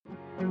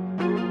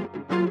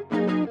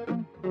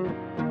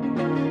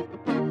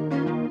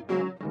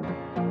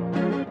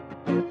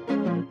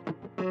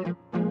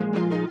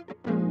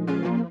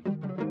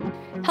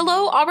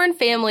Hello, Auburn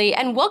family,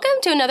 and welcome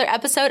to another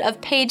episode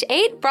of Page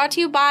 8, brought to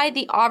you by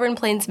the Auburn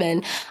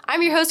Plainsman.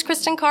 I'm your host,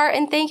 Kristen Carr,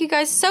 and thank you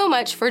guys so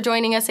much for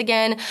joining us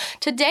again.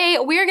 Today,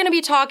 we are going to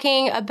be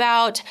talking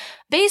about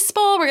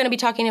baseball, we're going to be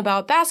talking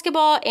about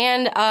basketball,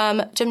 and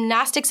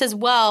gymnastics as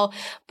well.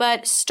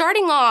 But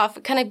starting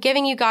off, kind of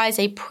giving you guys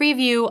a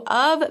preview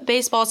of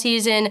baseball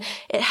season.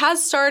 It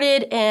has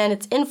started, and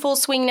it's in full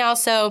swing now,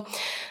 so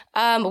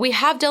we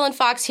have Dylan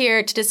Fox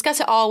here to discuss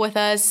it all with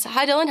us.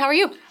 Hi, Dylan. How are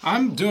you?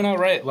 I'm doing all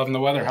right. Loving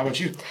the weather. How about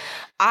you?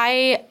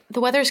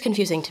 The weather is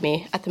confusing to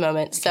me at the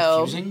moment. So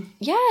confusing?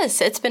 Yes,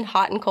 it's been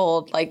hot and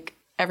cold like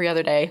every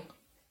other day.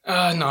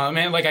 No,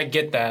 man. Like I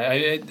get that.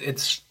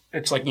 It's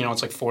like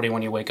it's like 40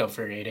 when you wake up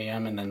for 8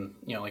 a.m. and then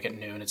like at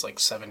noon it's like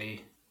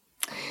 70.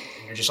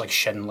 And you're just like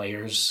shedding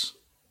layers.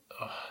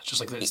 It's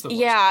just like it's the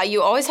worst. Yeah,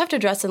 you always have to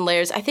dress in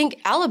layers. I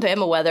think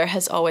Alabama weather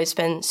has always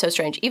been so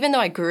strange. Even though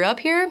I grew up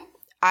here,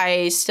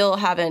 I still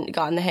haven't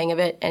gotten the hang of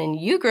it, and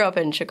you grew up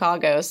in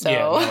Chicago, so...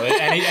 Yeah, no,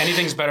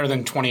 anything's better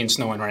than 20 and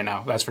snowing right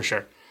now, that's for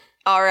sure.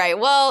 All right,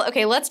 well,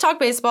 okay, let's talk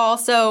baseball.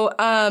 So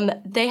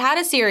they had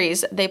a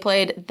series they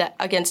played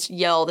against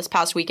Yale this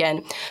past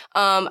weekend.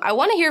 I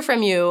want to hear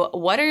from you.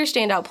 What are your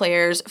standout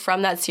players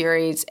from that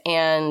series,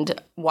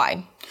 and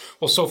why?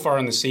 Well, so far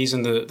in the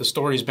season, the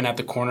story's been at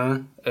the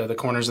corners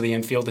of the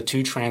infield, the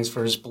two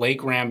transfers,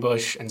 Blake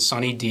Rambush and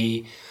Suni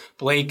Lee.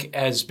 Blake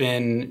he's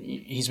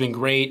been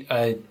great.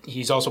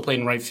 He's also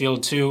played in right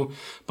field too.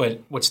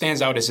 But what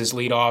stands out is his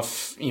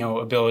leadoff,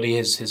 ability,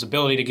 his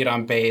ability to get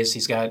on base.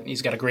 He's got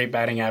a great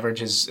batting average.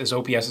 His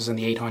OPS is in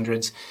the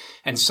 800s.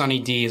 And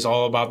Suni Lee is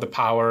all about the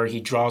power.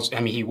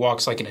 He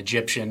walks like an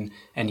Egyptian,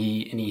 and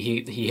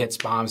he hits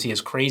bombs. He has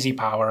crazy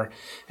power,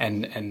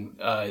 and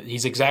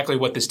he's exactly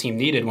what this team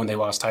needed when they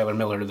lost Tyler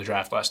Miller to the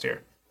draft last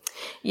year.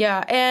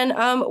 Yeah, and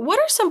what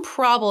are some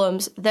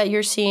problems that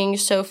you're seeing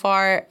so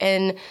far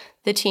in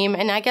the team,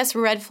 and I guess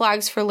red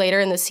flags for later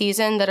in the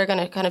season that are going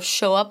to kind of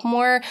show up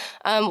more?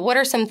 What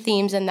are some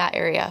themes in that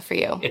area for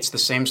you? It's the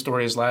same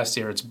story as last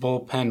year. It's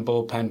bullpen,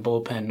 bullpen,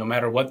 bullpen. No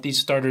matter what these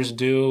starters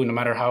do, no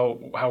matter how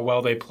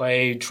well they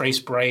play, Trace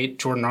Bright,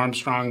 Jordan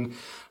Armstrong,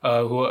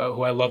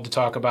 who I love to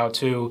talk about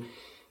too,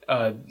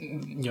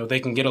 they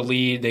can get a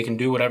lead. They can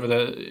do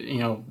whatever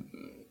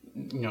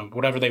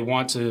whatever they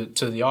want to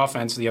the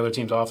offense, the other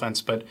team's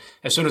offense. But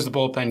as soon as the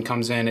bullpen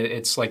comes in,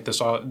 it's like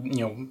this,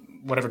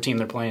 whatever team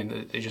they're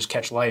playing, they just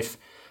catch life.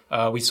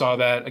 We saw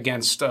that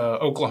against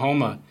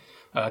Oklahoma.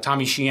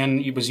 Tommy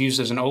Sheehan was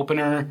used as an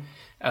opener,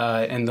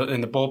 and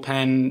the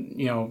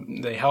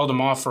bullpen, they held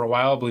him off for a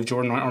while. I believe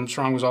Jordan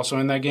Armstrong was also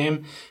in that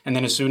game. And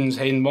then as soon as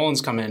Hayden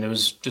Mullins come in, it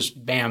was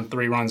just bam,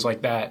 3 runs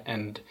like that.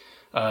 And,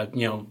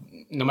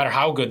 no matter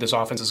how good this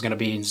offense is going to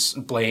be,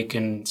 Blake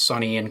and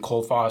Sonny and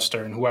Cole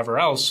Foster and whoever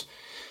else,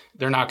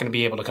 they're not going to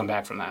be able to come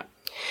back from that.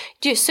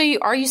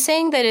 Are you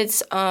saying that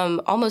it's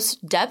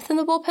almost depth in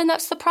the bullpen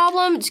that's the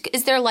problem?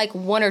 Is there like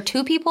 1 or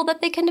 2 people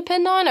that they can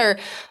depend on, or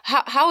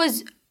how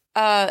is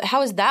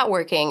that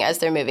working as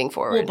they're moving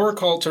forward? Well,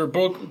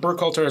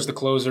 Burkhalter as the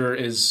closer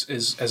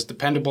is as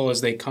dependable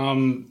as they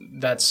come.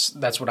 That's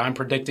what I'm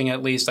predicting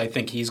at least. I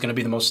think he's going to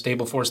be the most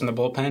stable force in the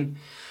bullpen.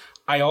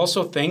 I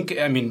also think,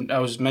 I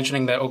was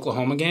mentioning that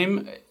Oklahoma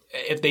game.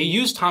 If they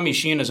use Tommy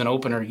Sheehan as an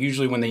opener,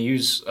 usually when they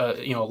use a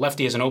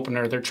lefty as an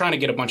opener, they're trying to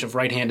get a bunch of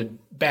right-handed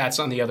bats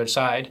on the other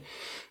side.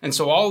 And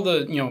so all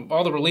the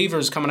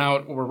relievers coming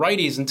out were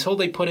righties until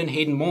they put in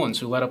Hayden Mullins,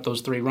 who let up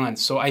those 3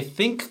 runs. So I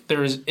think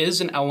there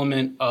is an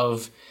element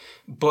of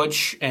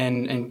Butch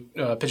and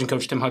pitching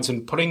coach Tim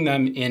Hudson putting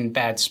them in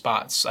bad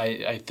spots.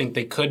 I think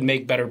they could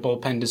make better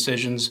bullpen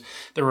decisions.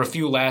 There were a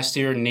few last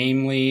year,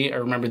 namely, I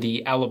remember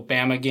the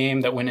Alabama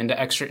game that went into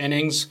extra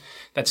innings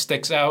that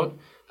sticks out,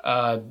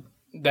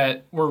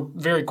 that were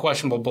very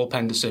questionable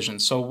bullpen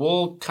decisions. So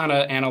we'll kind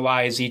of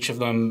analyze each of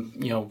them,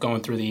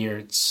 going through the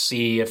year to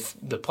see if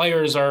the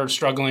players are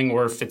struggling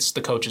or if it's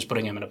the coaches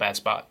putting them in a bad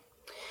spot.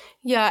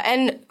 Yeah,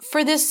 and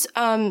for this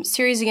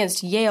series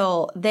against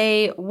Yale,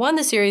 they won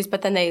the series,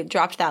 but then they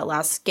dropped that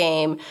last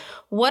game.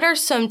 What are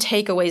some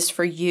takeaways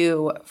for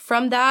you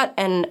from that,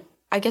 and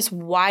I guess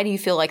why do you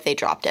feel like they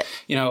dropped it?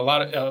 A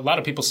lot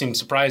of people seem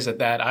surprised at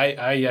that.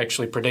 I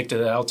actually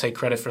predicted that. I'll take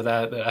credit for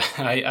that.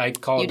 I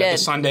called it the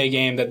Sunday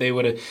game that they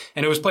would have,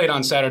 and it was played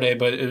on Saturday,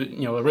 but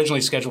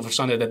originally scheduled for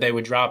Sunday, that they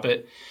would drop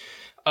it.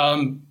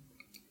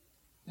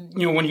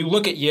 When you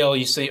look at Yale,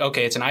 you say,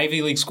 okay, it's an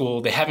Ivy League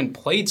school. They haven't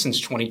played since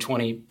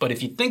 2020. But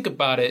if you think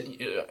about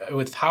it,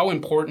 with how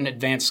important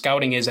advanced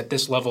scouting is at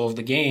this level of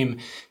the game,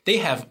 they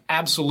have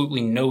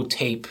absolutely no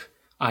tape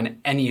on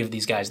any of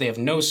these guys. They have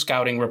no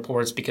scouting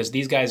reports because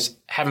these guys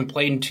haven't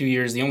played in 2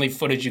 years. The only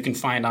footage you can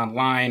find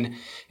online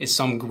is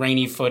some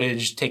grainy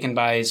footage taken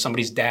by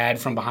somebody's dad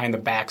from behind the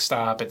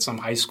backstop at some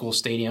high school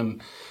stadium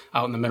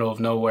out in the middle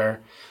of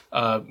nowhere.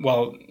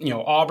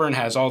 Auburn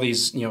has all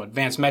these,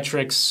 advanced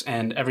metrics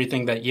and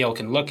everything that Yale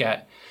can look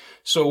at.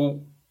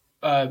 So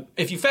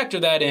if you factor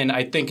that in,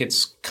 I think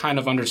it's kind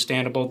of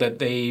understandable that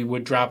they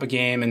would drop a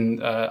game.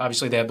 And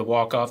obviously they had the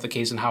walk-off, the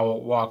Case and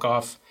Howell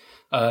walk-off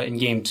in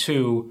Game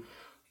 2.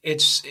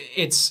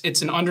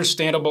 It's an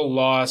understandable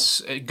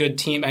loss. A good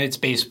team, and it's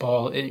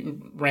baseball.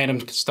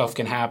 Random stuff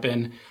can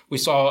happen. We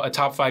saw a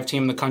top 5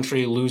 team in the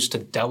country lose to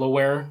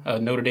Delaware.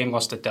 Notre Dame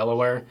lost to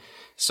Delaware.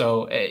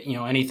 So,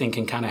 anything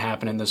can kind of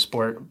happen in this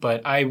sport,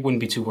 but I wouldn't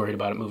be too worried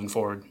about it moving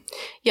forward.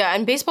 Yeah,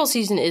 and baseball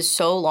season is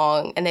so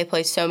long, and they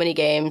play so many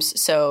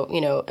games. So,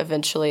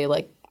 eventually,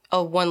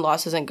 one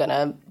loss isn't going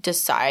to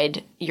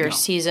decide your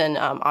season,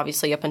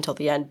 obviously, up until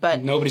the end.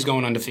 But nobody's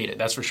going undefeated,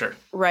 that's for sure.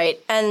 Right,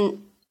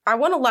 and I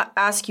want to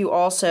ask you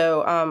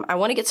also, I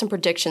want to get some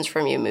predictions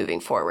from you moving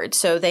forward.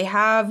 So they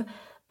have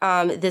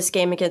this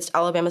game against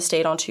Alabama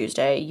State on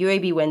Tuesday,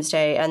 UAB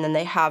Wednesday, and then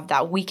they have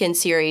that weekend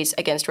series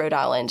against Rhode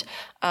Island.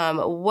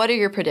 What are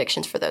your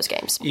predictions for those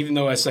games? Even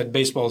though I said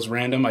baseball is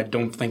random, I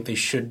don't think they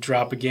should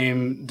drop a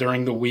game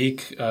during the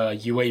week.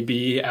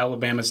 UAB,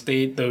 Alabama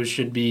State, those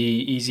should be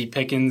easy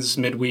pickings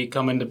midweek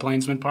coming to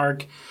Plainsman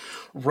Park.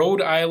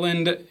 Rhode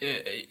Island,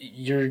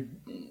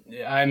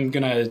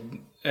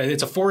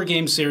 it's a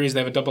 4-game series.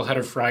 They have a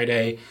doubleheader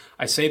Friday.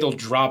 I say they'll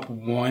drop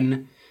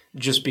one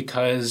just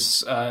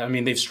because,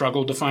 they've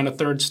struggled to find a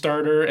third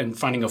starter, and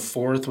finding a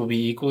fourth will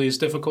be equally as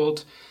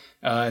difficult.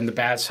 And the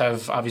Bats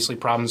have obviously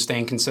problems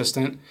staying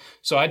consistent.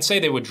 So I'd say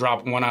they would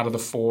drop one out of the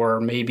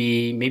 4,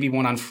 maybe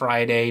one on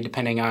Friday,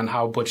 depending on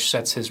how Butch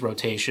sets his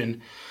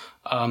rotation.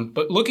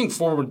 But looking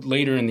forward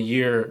later in the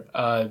year,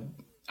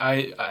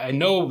 I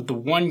know the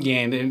one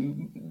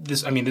game,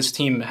 this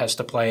team has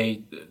to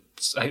play.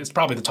 It's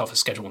probably the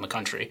toughest schedule in the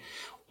country.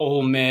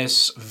 Ole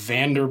Miss,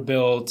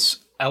 Vanderbilt,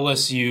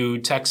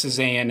 LSU, Texas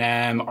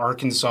A&M,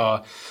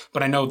 Arkansas.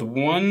 But I know the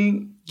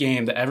one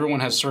game that everyone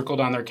has circled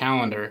on their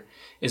calendar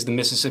is the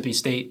Mississippi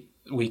State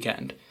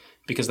weekend,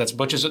 because it's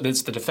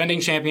the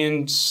defending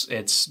champions.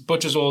 It's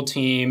Butch's old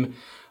team.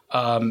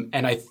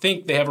 And I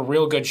think they have a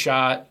real good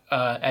shot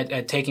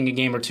at taking a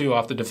game or two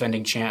off the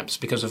defending champs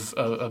because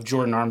of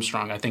Jordan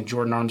Armstrong. I think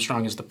Jordan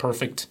Armstrong is the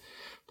perfect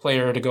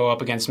player to go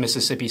up against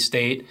Mississippi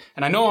State.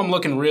 And I know I'm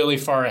looking really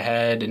far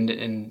ahead, and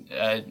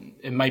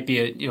it might be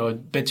a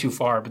bit too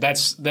far, but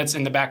that's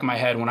in the back of my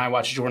head when I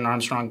watch Jordan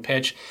Armstrong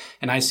pitch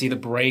and I see the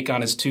break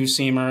on his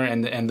 2-seamer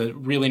and the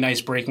really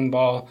nice breaking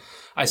ball.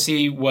 I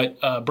see what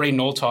Braden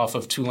Olthoff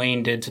of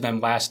Tulane did to them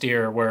last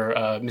year,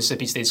 where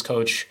Mississippi State's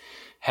coach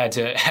had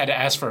to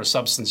ask for a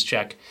substance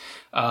check.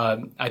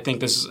 I think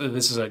this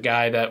is a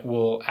guy that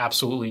will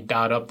absolutely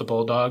dot up the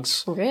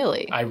Bulldogs.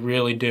 Really? I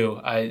really do.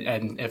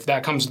 And if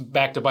that comes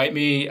back to bite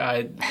me,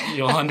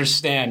 you'll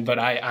understand. But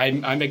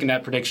I'm making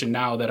that prediction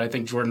now that I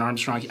think Jordan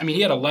Armstrong, he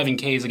had 11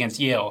 Ks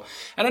against Yale.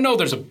 And I know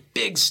there's a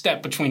big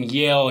step between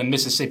Yale and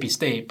Mississippi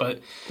State,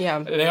 but they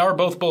are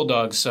both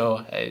Bulldogs,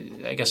 so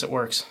I guess it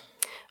works.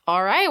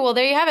 All right. Well,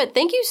 there you have it.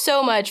 Thank you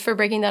so much for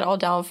breaking that all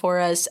down for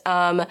us.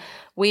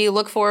 We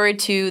look forward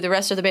to the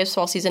rest of the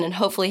baseball season and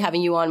hopefully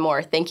having you on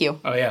more. Thank you.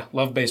 Oh, yeah.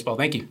 Love baseball.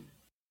 Thank you.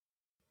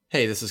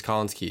 Hey, this is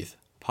Collins Keith,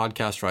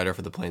 podcast writer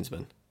for the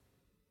Plainsman.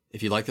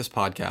 If you like this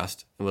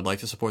podcast and would like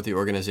to support the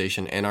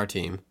organization and our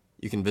team,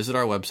 you can visit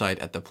our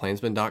website at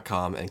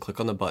theplainsman.com and click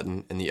on the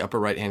button in the upper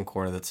right-hand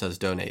corner that says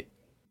Donate.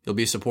 You'll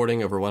be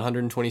supporting over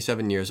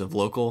 127 years of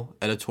local,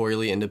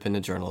 editorially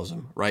independent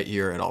journalism right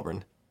here at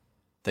Auburn.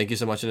 Thank you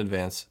so much in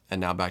advance, and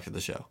now back to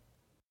the show.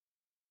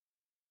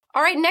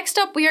 All right, next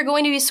up, we are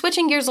going to be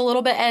switching gears a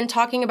little bit and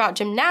talking about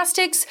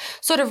gymnastics,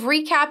 sort of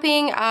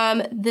recapping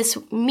this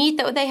meet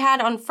that they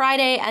had on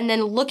Friday and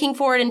then looking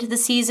forward into the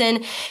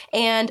season.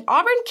 And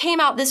Auburn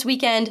came out this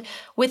weekend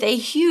with a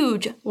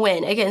huge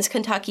win against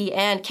Kentucky,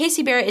 and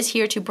Casey Barrett is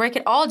here to break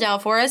it all down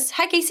for us.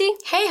 Hi, Casey.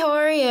 Hey, how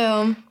are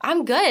you?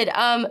 I'm good.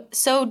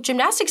 So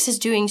gymnastics is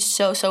doing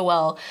so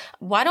well.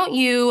 Why don't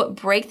you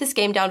break this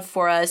game down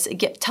for us?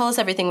 Tell us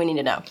everything we need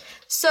to know.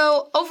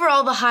 So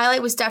overall, the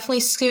highlight was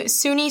definitely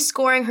Suni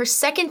scoring her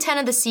second 10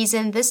 of the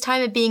season, this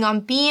time it being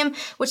on beam,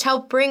 which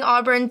helped bring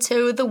Auburn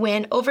to the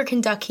win over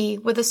Kentucky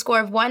with a score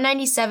of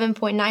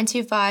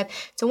 197.925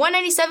 to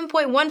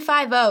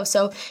 197.150.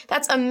 So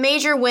that's a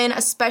major win,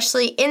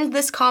 especially in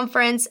this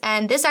conference,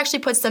 and this actually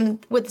puts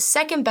them with the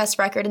second best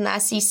record in the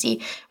SEC,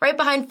 right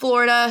behind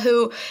Florida,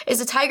 who is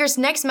the Tigers'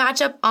 next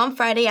matchup on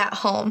Friday at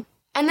home.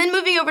 And then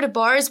moving over to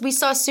bars, we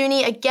saw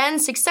Suni again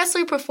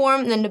successfully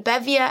perform the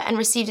Nabieva and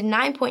received a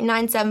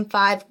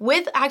 9.975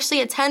 with actually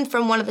a 10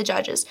 from one of the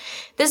judges.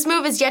 This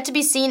move is yet to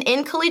be seen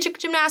in collegiate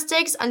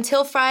gymnastics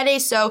until Friday,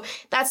 so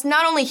that's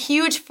not only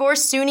huge for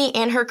Suni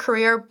and her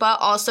career, but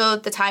also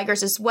the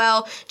Tigers as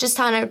well. Just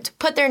kind of to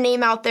put their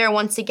name out there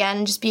once again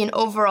and just be an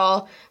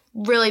overall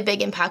really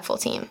big,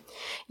 impactful team.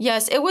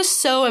 Yes, it was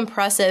so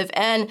impressive.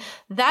 And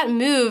that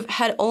move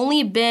had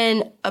only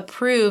been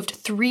approved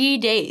 3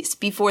 days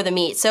before the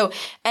meet.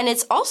 And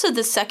it's also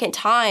the second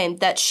time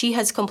that she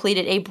has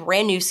completed a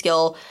brand new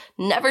skill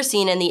never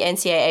seen in the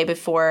NCAA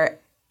before.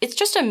 It's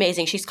just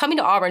amazing. She's coming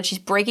to Auburn. She's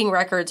breaking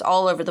records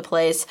all over the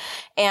place.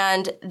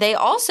 And they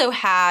also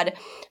had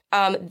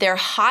their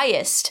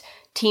highest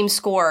team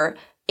score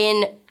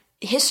in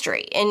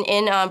history,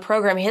 in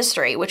program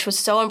history, which was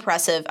so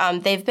impressive.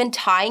 They've been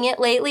tying it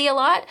lately a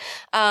lot,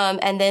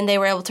 and then they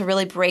were able to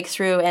really break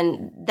through,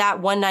 and that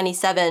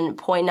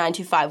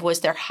 197.925 was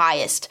their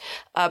highest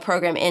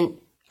program in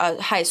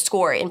highest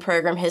score in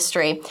program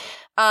history.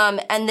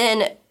 And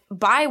then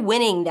by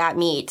winning that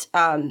meet,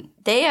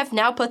 they have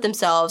now put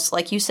themselves,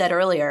 like you said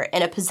earlier,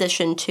 in a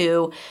position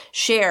to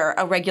share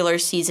a regular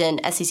season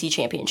SEC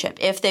championship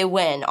if they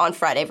win on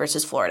Friday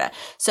versus Florida.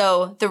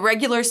 So the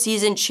regular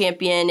season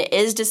champion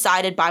is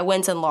decided by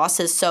wins and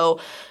losses.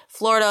 So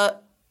Florida,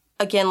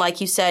 again,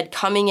 like you said,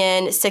 coming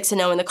in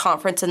 6-0 in the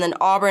conference, and then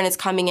Auburn is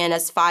coming in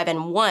as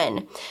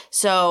 5-1.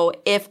 So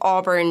if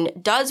Auburn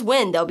does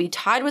win, they'll be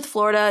tied with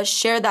Florida,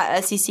 share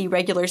that SEC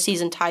regular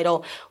season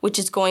title, which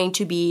is going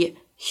to be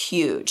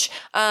huge.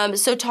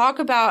 So talk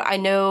about, I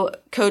know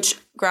Coach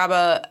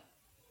Graba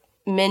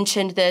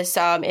mentioned this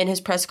in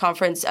his press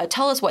conference.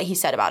 Tell us what he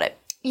said about it.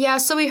 Yeah,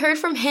 so we heard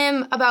from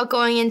him about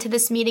going into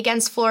this meet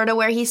against Florida,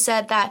 where he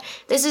said that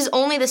this is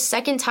only the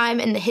second time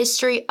in the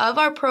history of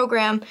our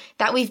program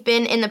that we've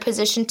been in the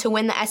position to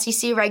win the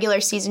SEC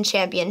regular season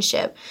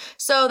championship.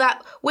 So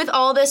that with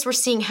all this, we're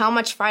seeing how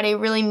much Friday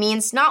really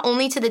means, not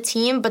only to the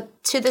team, but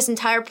to this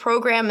entire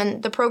program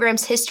and the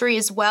program's history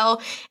as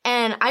well.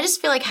 And I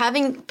just feel like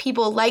having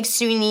people like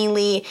Suni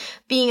Lee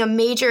being a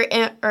major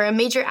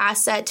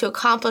asset to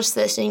accomplish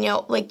this, and,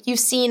 like you've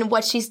seen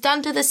what she's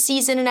done to this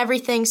season and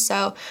everything.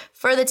 So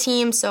for the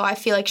team, so I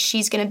feel like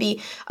she's going to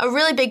be a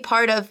really big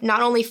part of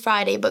not only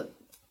Friday, but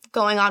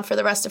going on for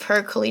the rest of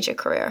her collegiate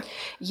career.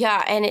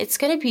 Yeah, and it's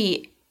going to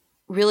be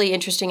really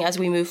interesting as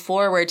we move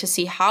forward to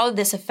see how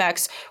this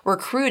affects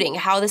recruiting,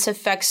 how this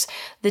affects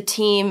the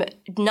team,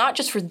 not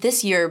just for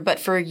this year, but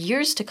for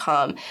years to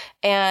come.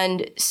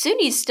 And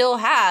Suni still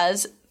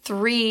has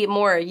 3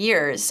 more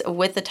years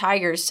with the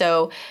Tigers.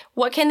 So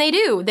what can they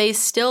do? They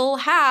still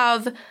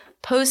have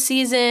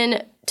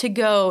postseason to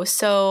go.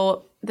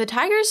 So the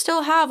Tigers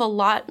still have a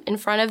lot in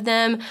front of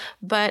them,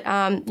 but,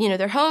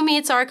 their home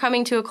meets are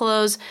coming to a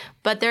close,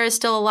 but there is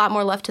still a lot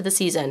more left to the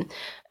season.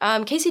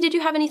 Casey, did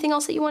you have anything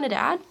else that you wanted to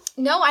add?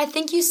 No, I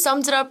think you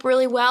summed it up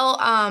really well.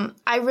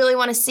 I really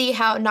want to see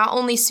how not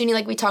only Suni,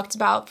 like we talked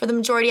about, for the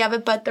majority of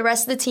it, but the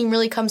rest of the team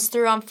really comes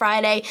through on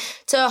Friday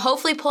to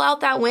hopefully pull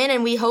out that win,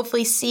 and we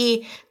hopefully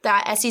see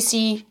that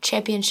SEC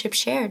championship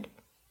shared.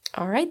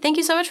 All right. Thank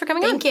you so much for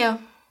coming on. Thank you.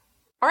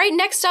 All right,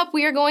 next up,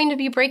 we are going to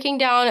be breaking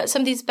down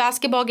some of these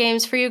basketball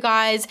games for you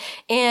guys.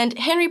 And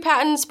Henry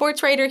Patton,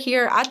 sports writer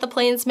here at the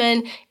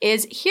Plainsman,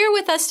 is here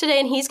with us today,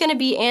 and he's going to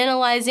be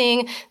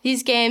analyzing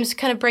these games,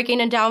 kind of breaking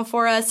them down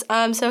for us.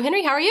 So,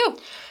 Henry, how are you?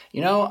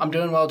 I'm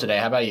doing well today.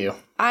 How about you?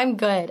 I'm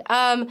good.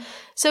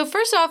 So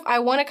first off, I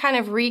want to kind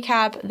of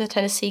recap the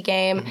Tennessee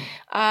game.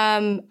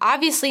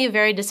 Obviously, a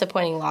very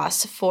disappointing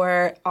loss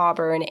for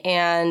Auburn,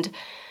 and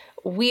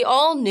we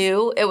all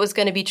knew it was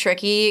going to be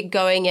tricky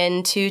going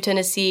into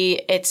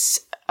Tennessee. It's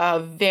a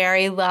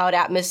very loud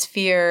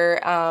atmosphere.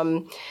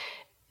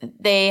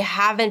 They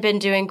haven't been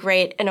doing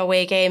great in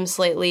away games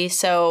lately.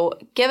 So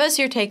give us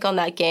your take on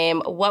that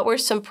game. What were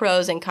some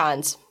pros and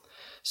cons?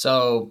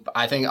 So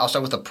I think I'll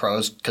start with the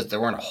pros because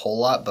there weren't a whole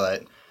lot,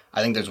 but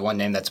I think there's one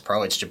name that's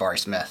pro. It's Jabari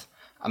Smith.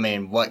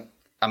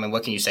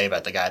 What can you say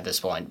about the guy at this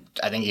point?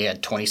 I think he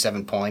had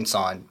 27 points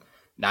on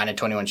 9 of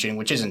 21 shooting,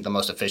 which isn't the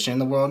most efficient in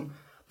the world.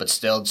 But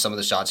still, some of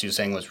the shots he was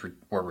saying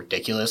were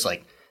ridiculous.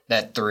 Like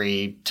that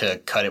 3 to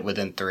cut it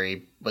within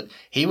 3. But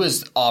he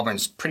was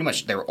Auburn's pretty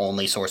much their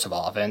only source of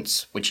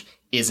offense, which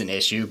is an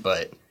issue.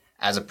 But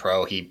as a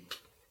pro,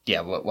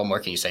 what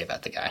more can you say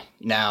about the guy?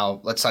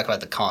 Now, let's talk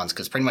about the cons,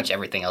 because pretty much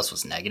everything else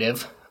was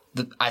negative.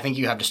 I think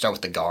you have to start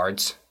with the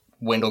guards.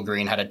 Wendell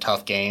Green had a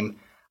tough game.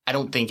 I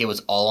don't think it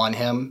was all on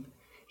him.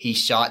 He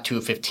shot 2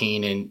 of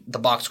 15, and the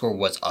box score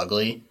was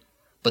ugly.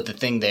 But the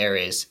thing there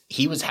is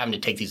he was having to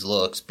take these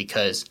looks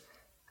because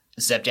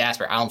Zep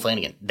Jasper, Alan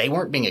Flanagan, they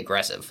weren't being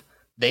aggressive.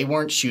 They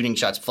weren't shooting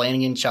shots.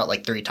 Flanagan shot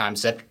like 3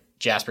 times. Zep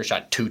Jasper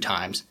shot 2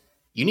 times.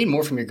 You need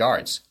more from your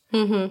guards.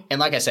 Mm-hmm. And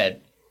like I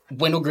said,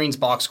 Wendell Green's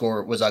box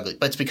score was ugly,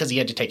 but it's because he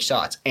had to take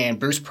shots. And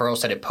Bruce Pearl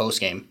said it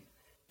postgame,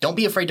 don't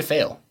be afraid to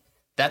fail.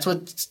 That's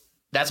what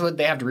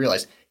they have to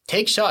realize.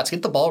 Take shots,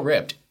 get the ball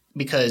ripped,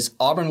 because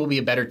Auburn will be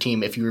a better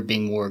team if you were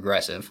being more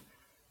aggressive.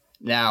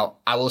 Now,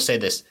 I will say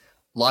this,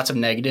 lots of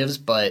negatives,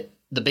 but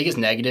the biggest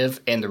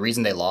negative and the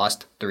reason they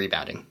lost, the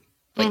rebounding.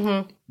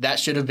 That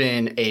should have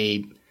been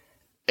a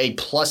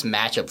plus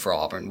matchup for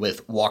Auburn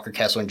with Walker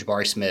Kessler and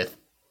Jabari Smith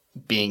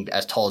being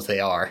as tall as they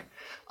are.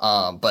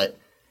 But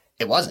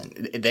it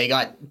wasn't. They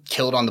got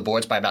killed on the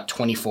boards by about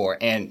 24.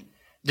 And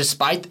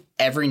despite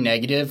every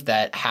negative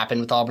that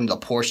happened with Auburn, the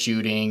poor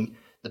shooting,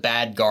 the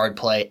bad guard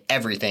play,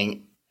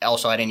 everything.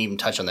 Also, I didn't even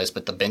touch on this,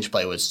 but the bench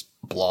play was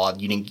blawed.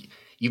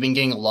 You've been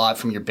getting a lot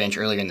from your bench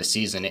earlier in the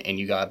season, and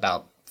you got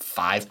about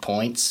 5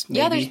 points, maybe.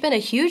 Yeah, there's been a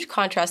huge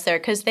contrast there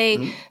because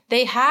they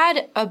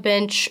had a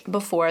bench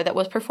before that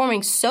was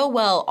performing so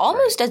well,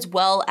 almost as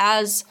well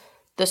as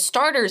the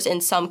starters in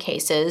some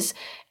cases,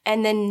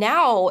 and then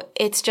now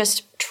it's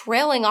just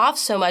trailing off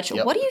so much.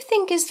 Yep. What do you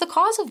think is the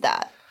cause of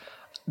that?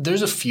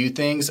 There's a few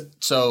things.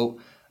 So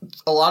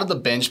a lot of the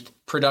bench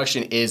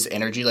production is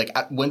energy. Like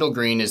Wendell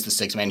Green is the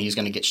 6th man. He's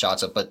going to get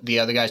shots up. But the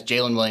other guys,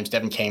 Jalen Williams,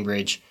 Devin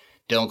Cambridge,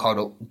 Dylan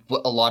Cardle,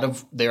 a lot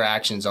of their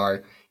actions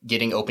are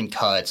getting open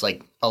cuts.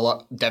 Like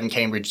Devin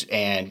Cambridge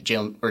Devin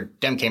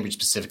Cambridge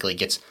specifically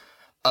gets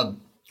a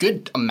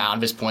good amount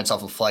of his points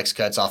off of flex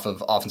cuts, off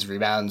of offensive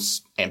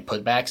rebounds and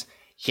putbacks.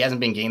 He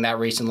hasn't been getting that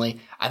recently.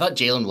 I thought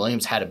Jalen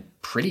Williams had a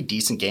pretty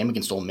decent game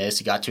against Ole Miss.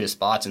 He got to his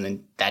spots, and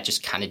then that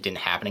just kind of didn't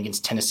happen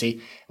against Tennessee.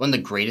 It wasn't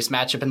the greatest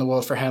matchup in the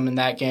world for him in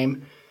that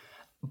game.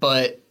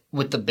 But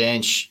with the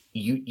bench,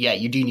 you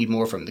do need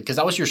more from him, because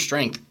that was your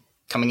strength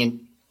coming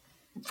in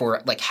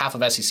for like half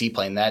of SEC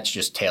play, and that's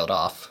just tailed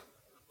off.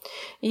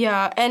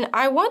 Yeah, and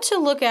I want to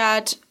look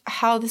at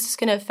how this is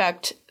going to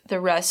affect the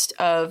rest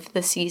of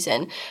the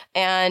season.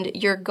 And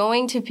you're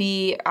going to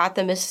be at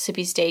the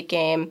Mississippi State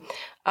game.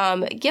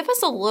 Give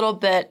us a little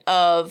bit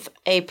of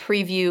a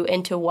preview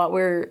into what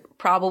we're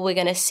probably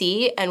going to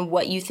see and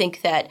what you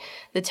think that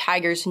the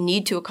Tigers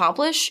need to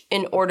accomplish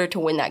in order to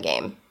win that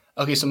game.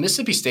 Okay, so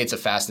Mississippi State's a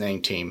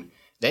fascinating team.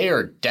 They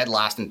are dead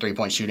last in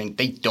three-point shooting.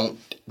 They don't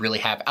really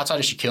have, outside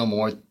of Shaquille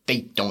Moore,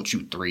 they don't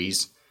shoot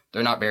threes.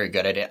 They're not very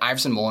good at it.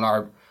 Iverson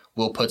Molinar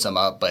will put some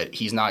up, but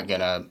he's not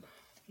gonna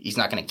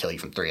kill you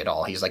from three at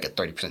all. He's like a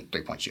 30%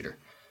 three-point shooter.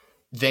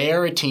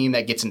 They're a team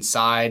that gets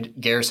inside.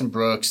 Garrison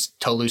Brooks,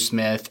 Tolu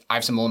Smith,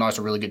 Iverson Molinar's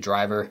a really good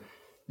driver.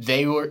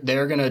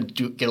 They're gonna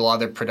get a lot of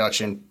their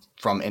production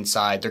from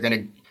inside.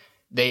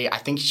 They I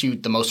think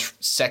shoot the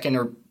second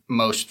or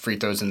most free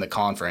throws in the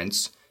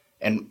conference,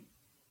 and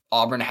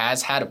Auburn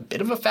has had a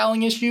bit of a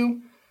fouling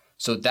issue,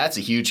 so that's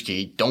a huge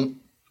key. Don't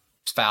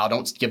foul,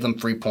 don't give them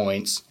 3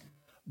 points.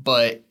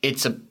 But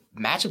it's a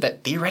matchup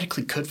that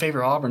theoretically could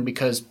favor Auburn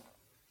because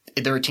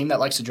they're a team that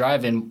likes to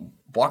drive, and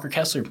Walker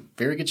Kessler,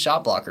 very good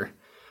shot blocker.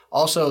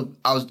 Also,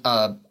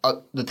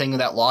 the thing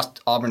that lost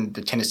Auburn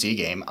the Tennessee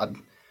game, I'm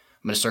going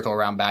to circle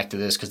around back to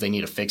this because they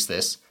need to fix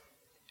this.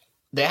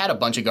 They had a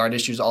bunch of guard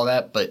issues, all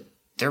that, but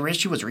their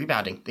issue was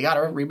rebounding. They got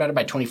out-rebounded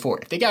by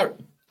 24. If they got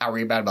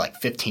out-rebounded by like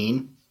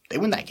 15, they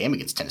win that game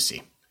against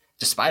Tennessee,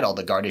 despite all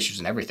the guard issues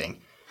and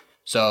everything.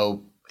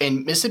 So,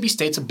 and Mississippi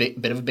State's a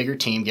bit of a bigger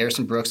team.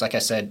 Garrison Brooks, like I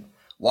said,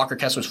 Walker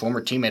Kessler's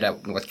former teammate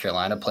at North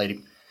Carolina, played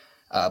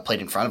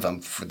in front of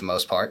him for the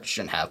most part.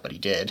 Shouldn't have, but he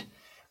did.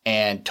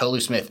 And Tolu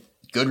Smith,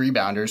 good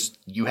rebounders.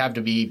 You're going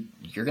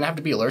to have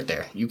to be alert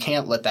there. You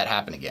can't let that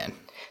happen again.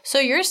 So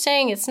you're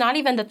saying it's not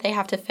even that they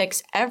have to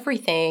fix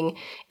everything.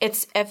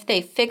 It's if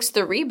they fix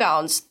the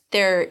rebounds,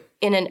 they're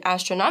in an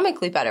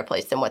astronomically better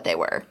place than what they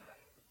were.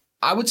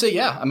 I would say,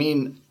 yeah. I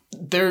mean,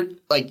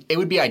 it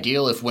would be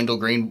ideal if Wendell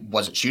Green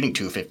wasn't shooting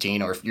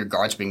 215 or if your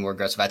guards being more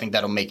aggressive. I think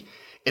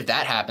if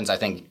that happens, I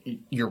think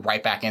you're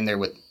right back in there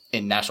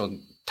in national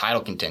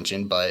title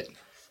contention. But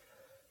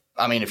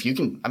I mean,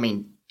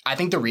 I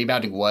think the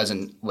rebounding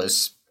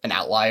was an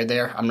outlier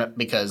there.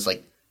 Because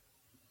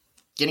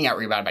getting out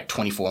rebounded by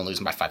 24 and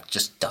losing by 5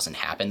 just doesn't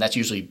happen. That's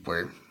usually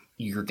where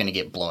you're going to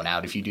get blown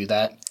out if you do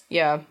that.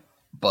 Yeah.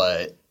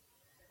 But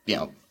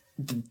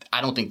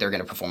I don't think they're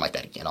going to perform like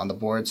that again on the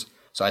boards.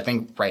 So I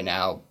think right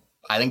now,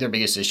 their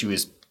biggest issue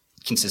is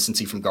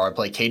consistency from guard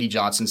play. KD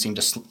Johnson seemed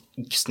to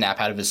snap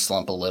out of his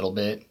slump a little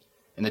bit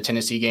in the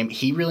Tennessee game.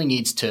 He really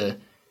needs to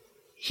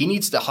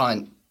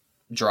hunt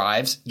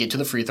drives, get to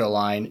the free throw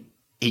line.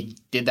 He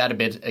did that a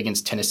bit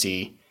against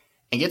Tennessee,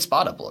 and get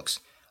spot up looks.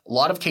 A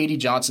lot of KD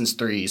Johnson's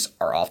threes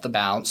are off the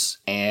bounce,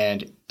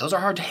 and those are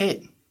hard to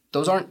hit.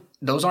 Those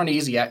aren't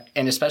easy,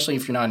 and especially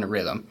if you're not in a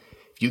rhythm.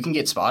 If you can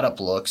get spot up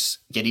looks,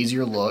 get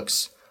easier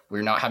looks, where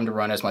you're not having to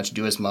run as much,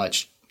 do as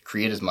much,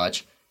 create as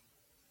much,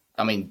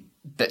 I mean,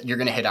 that you're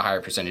going to hit a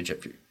higher percentage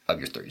of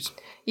your threes.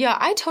 Yeah,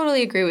 I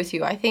totally agree with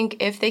you. I think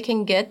if they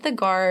can get the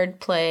guard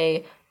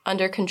play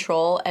under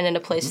control and in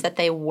a place that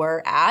they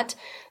were at,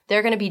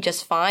 they're going to be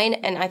just fine.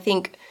 And I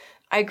think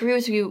I agree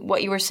with you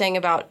what you were saying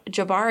about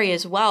Jabari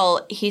as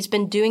well. He's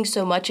been doing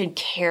so much and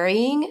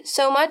carrying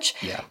so much.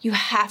 Yeah. You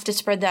have to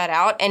spread that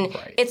out. And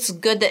It's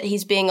good that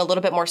he's being a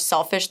little bit more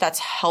selfish. That's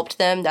helped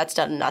them. That's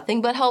done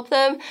nothing but help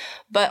them.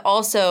 But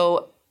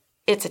also,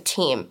 it's a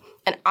team.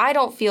 And I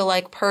don't feel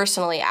like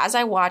personally, as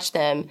I watch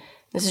them,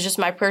 this is just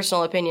my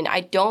personal opinion, I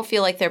don't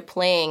feel like they're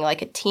playing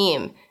like a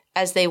team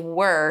as they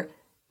were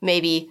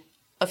maybe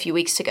a few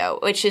weeks ago,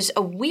 which is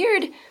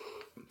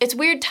it's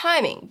weird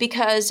timing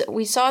because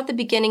we saw at the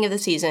beginning of the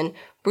season,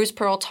 Bruce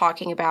Pearl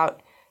talking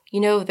about,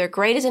 they're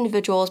great as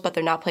individuals, but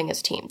they're not playing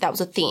as a team. That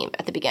was a theme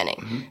at the beginning.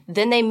 Mm-hmm.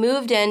 Then they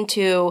moved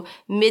into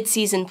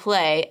mid-season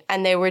play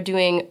and they were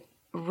doing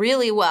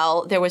really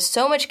well. There was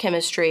so much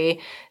chemistry.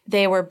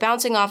 They were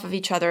bouncing off of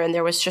each other and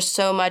there was just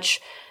so much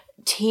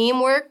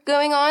teamwork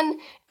going on.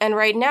 And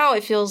right now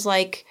it feels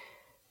like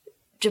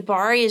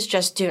Jabari is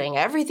just doing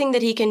everything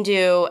that he can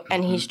do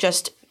and he's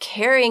just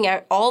carrying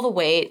all the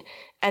weight.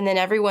 And then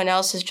everyone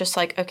else is just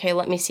like, okay,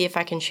 let me see if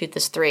I can shoot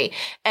this three.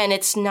 And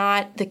it's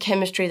not the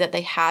chemistry that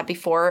they had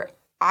before.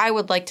 I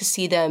would like to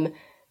see them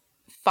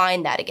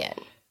find that again.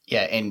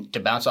 Yeah, and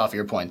to bounce off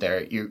your point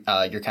there, you're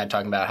kind of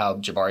talking about how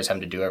Jabari's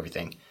having to do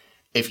everything.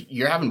 If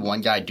you're having one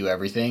guy do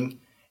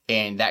everything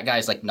and that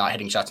guy's not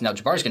hitting shots, now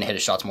Jabari's going to hit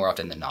his shots more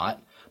often than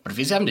not. But if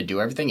he's having to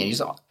do everything and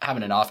he's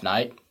having an off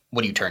night,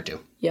 what do you turn to?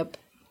 Yep.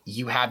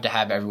 You have to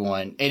have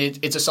everyone, and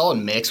it's a solid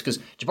mix because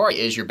Jabari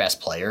is your best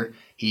player.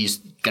 He's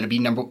gonna be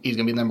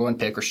the number one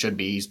pick, or should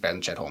be. He's better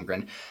than Chet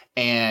Holmgren,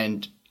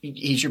 and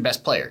he's your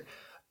best player.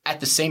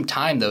 At the same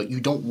time, though, you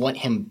don't want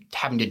him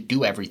having to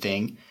do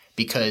everything,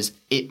 because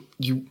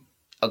you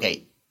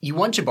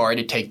want Jabari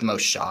to take the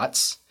most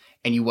shots,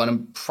 and you want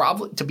him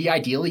probably to be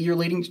ideally your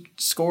leading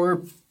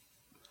scorer,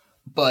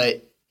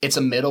 but it's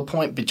a middle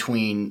point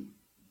between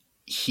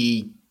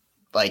he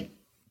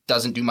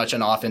doesn't do much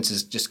on offense,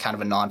 is just kind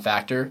of a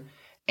non-factor,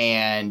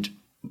 and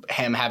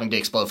him having to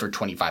explode for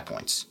 25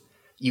 points.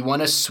 You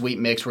want a sweet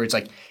mix where it's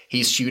like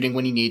he's shooting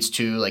when he needs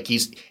to, like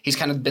he's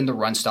kind of been the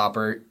run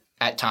stopper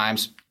at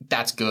times.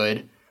 That's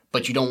good,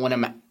 but you don't want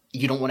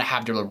to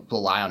have to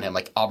rely on him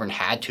like Auburn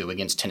had to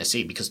against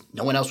Tennessee, because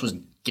no one else was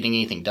getting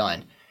anything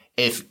done.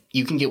 If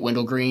you can get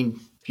Wendell Green,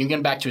 if you can get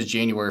him back to his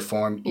January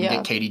form, you can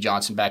get K.D.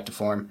 Johnson back to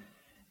form,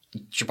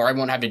 Jabari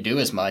won't have to do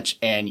as much,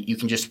 and you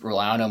can just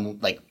rely on him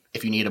like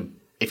if you need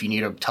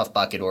a tough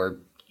bucket, or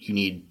you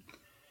need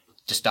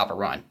to stop a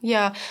run.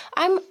 Yeah,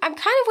 I'm kind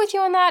of with you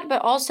on that,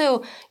 but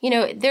also,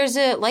 there's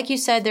like you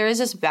said, there is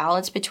this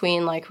balance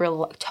between like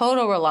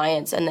total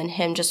reliance and then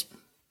him just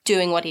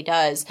doing what he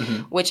does,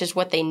 which is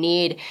what they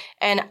need.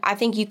 And I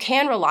think you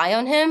can rely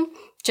on him,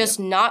 just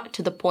not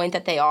to the point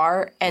that they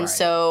are. And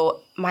so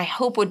my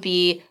hope would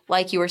be,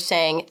 like you were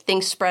saying,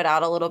 things spread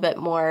out a little bit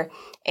more.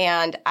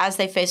 And as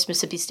they face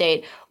Mississippi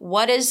State,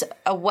 what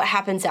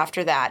happens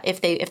after that?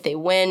 If they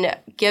win,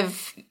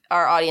 give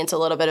our audience a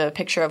little bit of a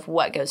picture of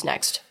what goes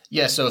next.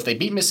 Yeah, so if they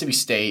beat Mississippi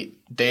State,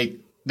 they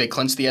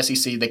clinch the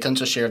SEC. They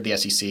clinch a share of the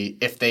SEC.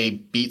 If they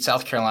beat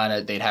South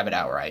Carolina, they'd have it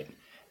outright.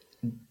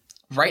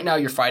 Right now,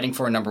 you're fighting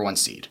for a number one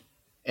seed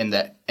in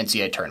the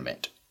NCAA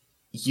tournament.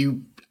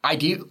 You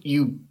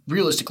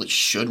realistically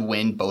should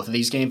win both of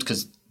these games,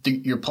 because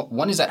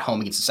one is at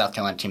home against the South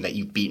Carolina team that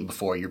you've beaten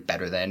before. You're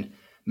better than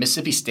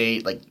Mississippi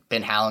State. Like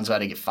Ben Hallen's about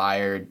to get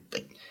fired.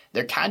 Like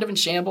they're kind of in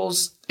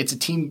shambles. It's a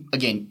team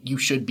again you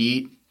should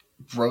beat.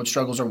 Road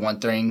struggles are one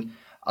thing.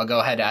 I'll go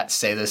ahead and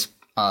say this: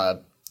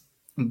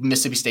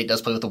 Mississippi State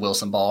does play with the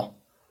Wilson ball,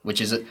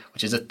 which is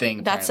a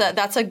thing. That's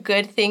a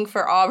good thing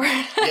for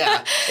Auburn.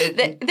 Yeah,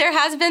 there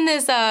has been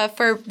this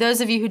for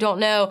those of you who don't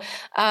know,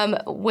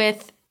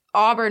 with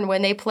Auburn,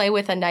 when they play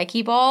with a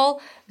Nike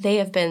ball, they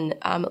have been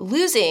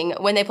losing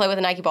when they play with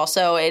a Nike ball.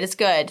 So it is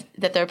good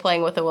that they're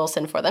playing with a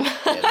Wilson for them.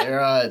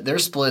 Yeah, their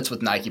splits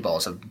with Nike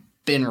balls have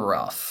been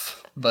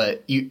rough.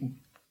 But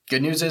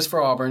good news is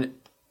for Auburn,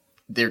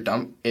 they're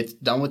done. It's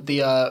done with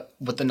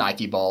the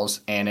Nike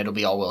balls, and it'll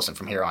be all Wilson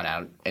from here on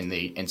out in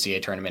the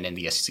NCAA tournament and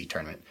the SEC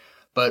tournament.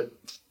 But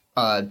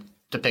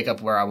to pick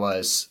up where I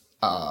was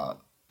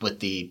with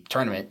the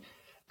tournament,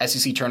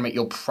 SEC tournament,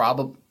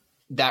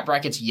 that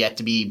bracket's yet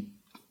to be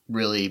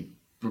really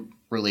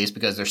released,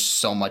 because there's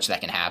so much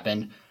that can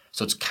happen.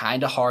 So it's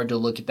kind of hard to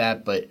look at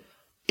that. But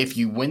if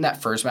you win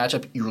that first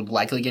matchup, you're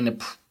likely going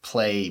to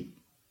play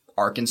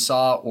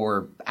Arkansas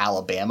or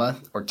Alabama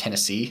or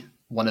Tennessee,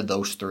 one of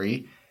those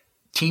three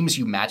teams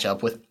you match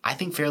up with, I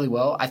think, fairly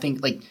well. I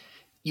think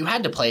you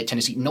had to play at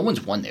Tennessee. No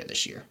one's won there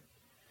this year.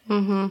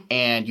 Mm-hmm.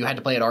 And you had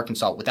to play at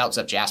Arkansas without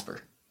Zep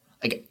Jasper.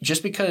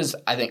 Just because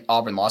I think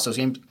Auburn lost those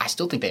games, I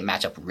still think they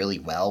match up really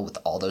well with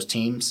all those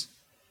teams.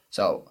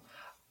 So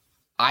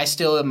I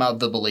still am of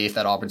the belief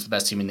that Auburn's the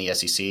best team in the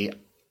SEC.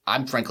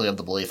 I'm frankly of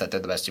the belief that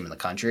they're the best team in the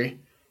country,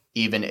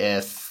 even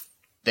if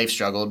they've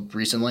struggled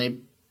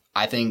recently.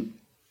 I think,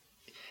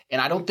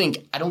 and I don't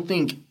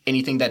think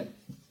anything that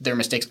their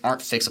mistakes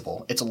aren't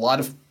fixable. It's a lot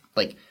of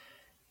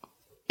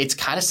it's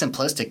kind of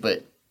simplistic,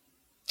 but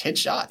hit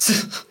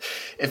shots.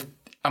 if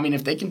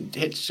they can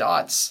hit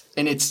shots,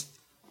 and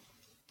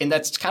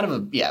that's kind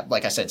of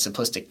like I said,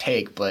 simplistic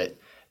take, but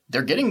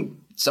they're getting,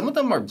 some of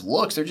them are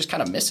looks they're just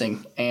kind of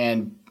missing,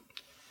 and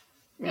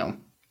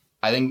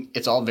I think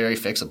it's all very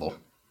fixable.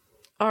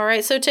 All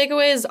right, so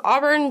takeaways: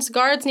 Auburn's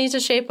guards need to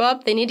shape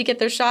up. They need to get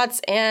their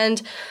shots,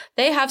 and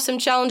they have some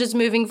challenges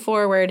moving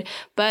forward.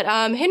 But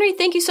Henry,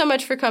 thank you so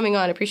much for coming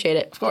on. Appreciate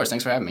it. Of course.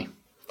 Thanks for having me.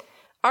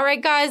 All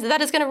right, guys,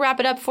 that is going to wrap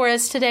it up for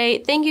us today.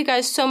 Thank you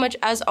guys so much,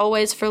 as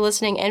always, for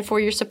listening and for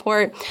your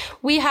support.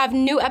 We have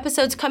new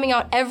episodes coming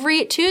out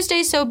every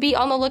Tuesday, so be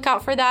on the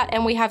lookout for that.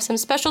 And we have some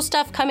special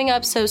stuff coming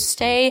up, so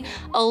stay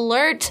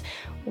alert.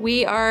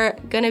 We are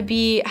going to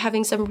be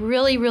having some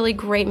really, really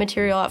great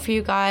material out for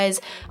you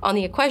guys on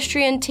the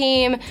equestrian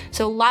team.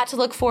 So a lot to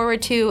look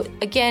forward to.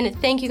 Again,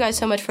 thank you guys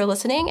so much for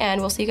listening, and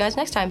we'll see you guys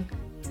next time.